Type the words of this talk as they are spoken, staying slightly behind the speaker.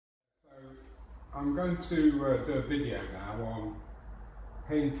I'm going to do a video now on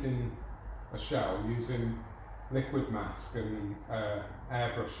painting a shell using liquid mask and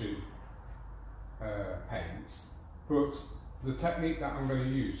airbrushing paints, but the technique that I'm going to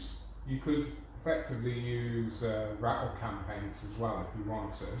use, you could effectively use rattle can paints as well if you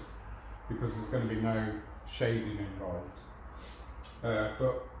wanted, because there's going to be no shading involved.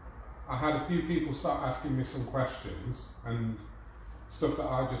 But I had a few people start asking me some questions, and stuff that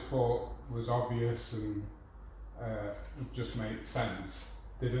I just thought was obvious and just made sense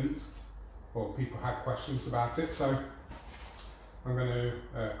didn't, or people had questions about it, so I'm going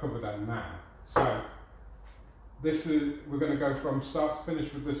to cover them now. So we're going to go from start to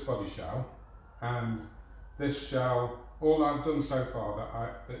finish with this body shell, and this shell, all I've done so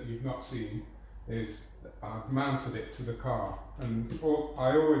far that you've not seen is I've mounted it to the car, and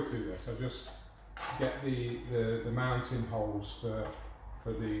I always do this. I just get the mounting holes for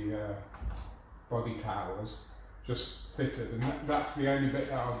the body towers just fitted, and that's the only bit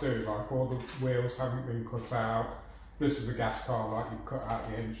that I'll do. Like, all the wheels haven't been cut out. This is a gas car, like you cut out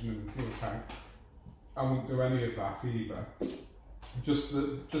the engine and the fuel tank. I won't do any of that either. Just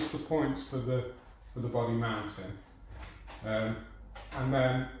the points for the body mounting. And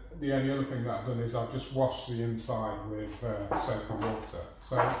then the only other thing that I've done is I've just washed the inside with soap and water.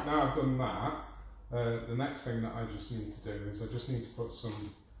 So now I've done that, the next thing that I just need to do is I just need to put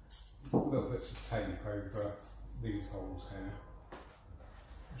some little bits of tape over these holes here,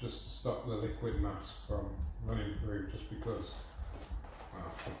 just to stop the liquid mask from running through, just because,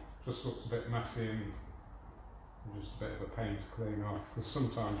 well, it just looks a bit messy and just a bit of a pain to clean off, because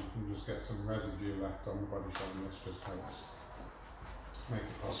sometimes you can just get some residue left on the body shell, and this just helps make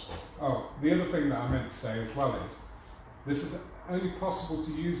it possible. Oh, the other thing that I meant to say as well is, this is only possible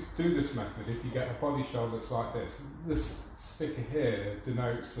to do this method if you get a body shell that's like this. This sticker here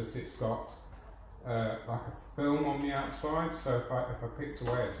denotes that it's got like a film on the outside, so if I picked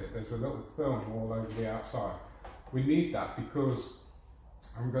away at it, there's a little film all over the outside. We need that because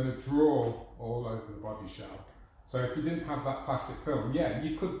I'm going to draw all over the body shell. So if you didn't have that plastic film, yeah,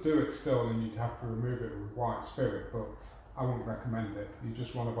 you could do it still, and you'd have to remove it with white spirit, but I wouldn't recommend it. You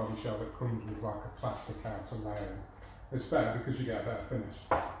just want a body shell that comes with like a plastic outer layer. It's better because you get a better finish.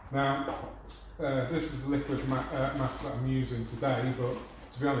 Now, this is the liquid mask that I'm using today, but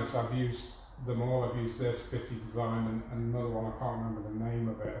to be honest, I've used them all. I've used this, Bitty Design, and another one, I can't remember the name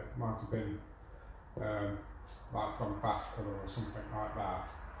of it. It might have been like from Fast Colour or something like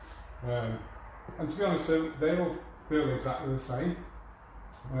that. And to be honest, they all feel exactly the same.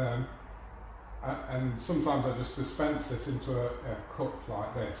 And sometimes I just dispense this into a cup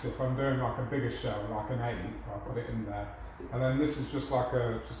like this. If I'm doing like a bigger shell, like an 8, I'll put it in there. And then this is just like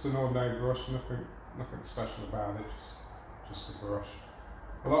just an ordinary brush, nothing special about it, just a brush.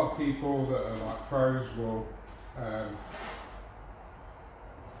 A lot of people that are like pros will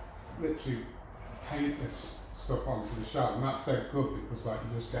literally paint this stuff onto the shell, and that's dead good because like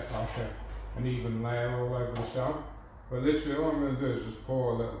you just get like an even layer all over the shell. But literally all I'm going to do is just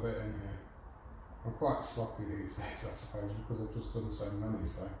pour a little bit in here. I'm quite sloppy these days, I suppose, because I've just done so many,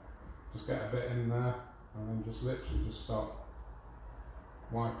 so just get a bit in there and then just literally just start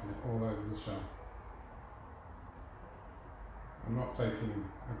wiping it all over the shell. I'm not taking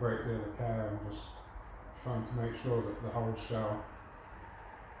a great deal of care, I'm just trying to make sure that the whole shell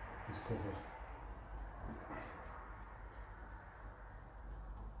is covered.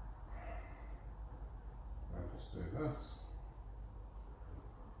 I'll just do this.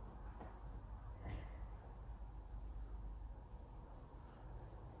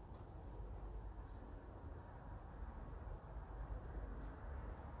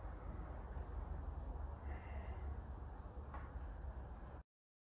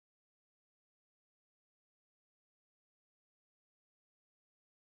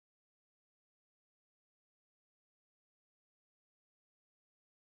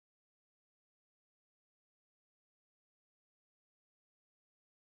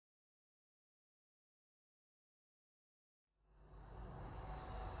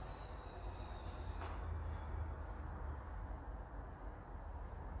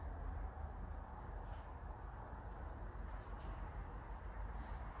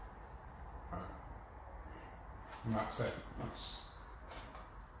 And that's it. That's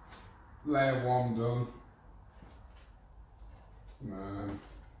layer 1 done.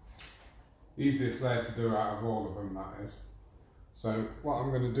 Easiest layer to do out of all of them, that is. So what I'm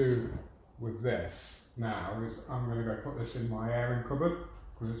going to do with this now is I'm going to go put this in my airing cupboard,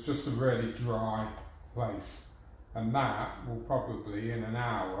 because it's just a really dry place, and that will probably in an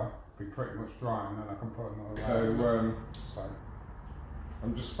hour be pretty much dry, and then I can put another layer. So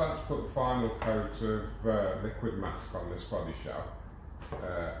I'm just about to put the final coat of liquid mask on this body shell.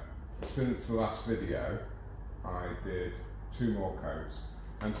 Since the last video I did 2 more coats,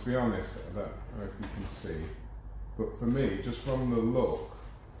 and to be honest, I don't know if you can see, but for me, just from the look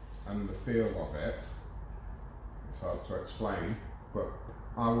and the feel of it, it's hard to explain, but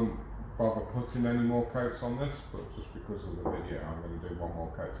I wouldn't bother putting any more coats on this, but just because of the video I'm going to do 1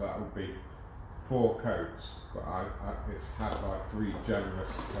 more coat, so that would be 4 coats, but it's had like 3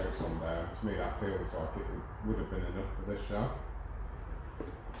 generous coats on there. To me that feels like it would have been enough for this shell.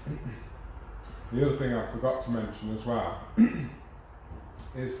 The other thing I forgot to mention as well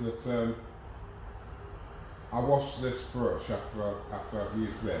is that I wash this brush after I've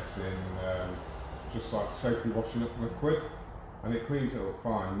used this in just like soapy washing up liquid, and it cleans it up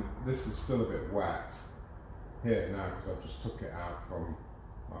fine. This is still a bit wet here now because I've just took it out from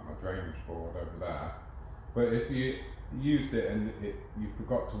like my drainage board over there. But if you used it and you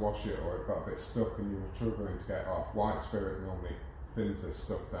forgot to wash it, or it got a bit stuck and you were struggling to get it off, white spirit normally thins this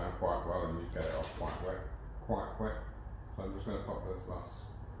stuff down quite well and you get it off quite quick. So I'm just going to pop this last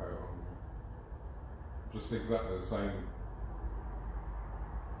coat on here. Just exactly the same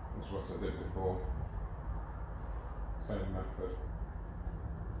as what I did before. Same method.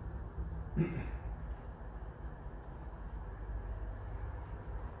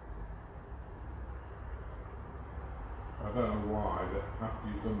 I don't know why that after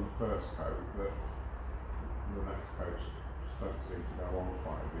you've done the first coat that the next coats just don't seem to go on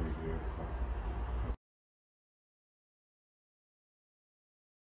quite as easy as that.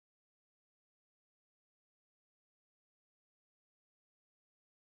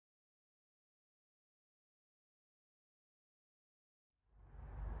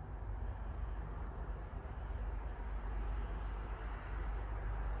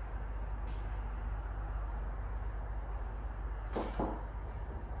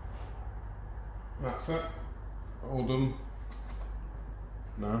 That's it, all done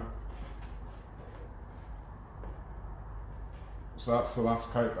now. So that's the last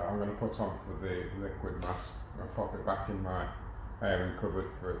coat that I'm going to put on for the liquid mask. I'll pop it back in my airing cupboard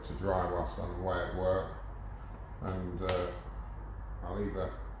for it to dry whilst I'm away at work, and I'll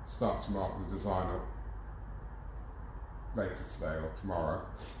either start to mark the design up later today or tomorrow,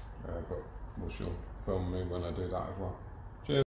 but we'll film me when I do that as well. Cheers.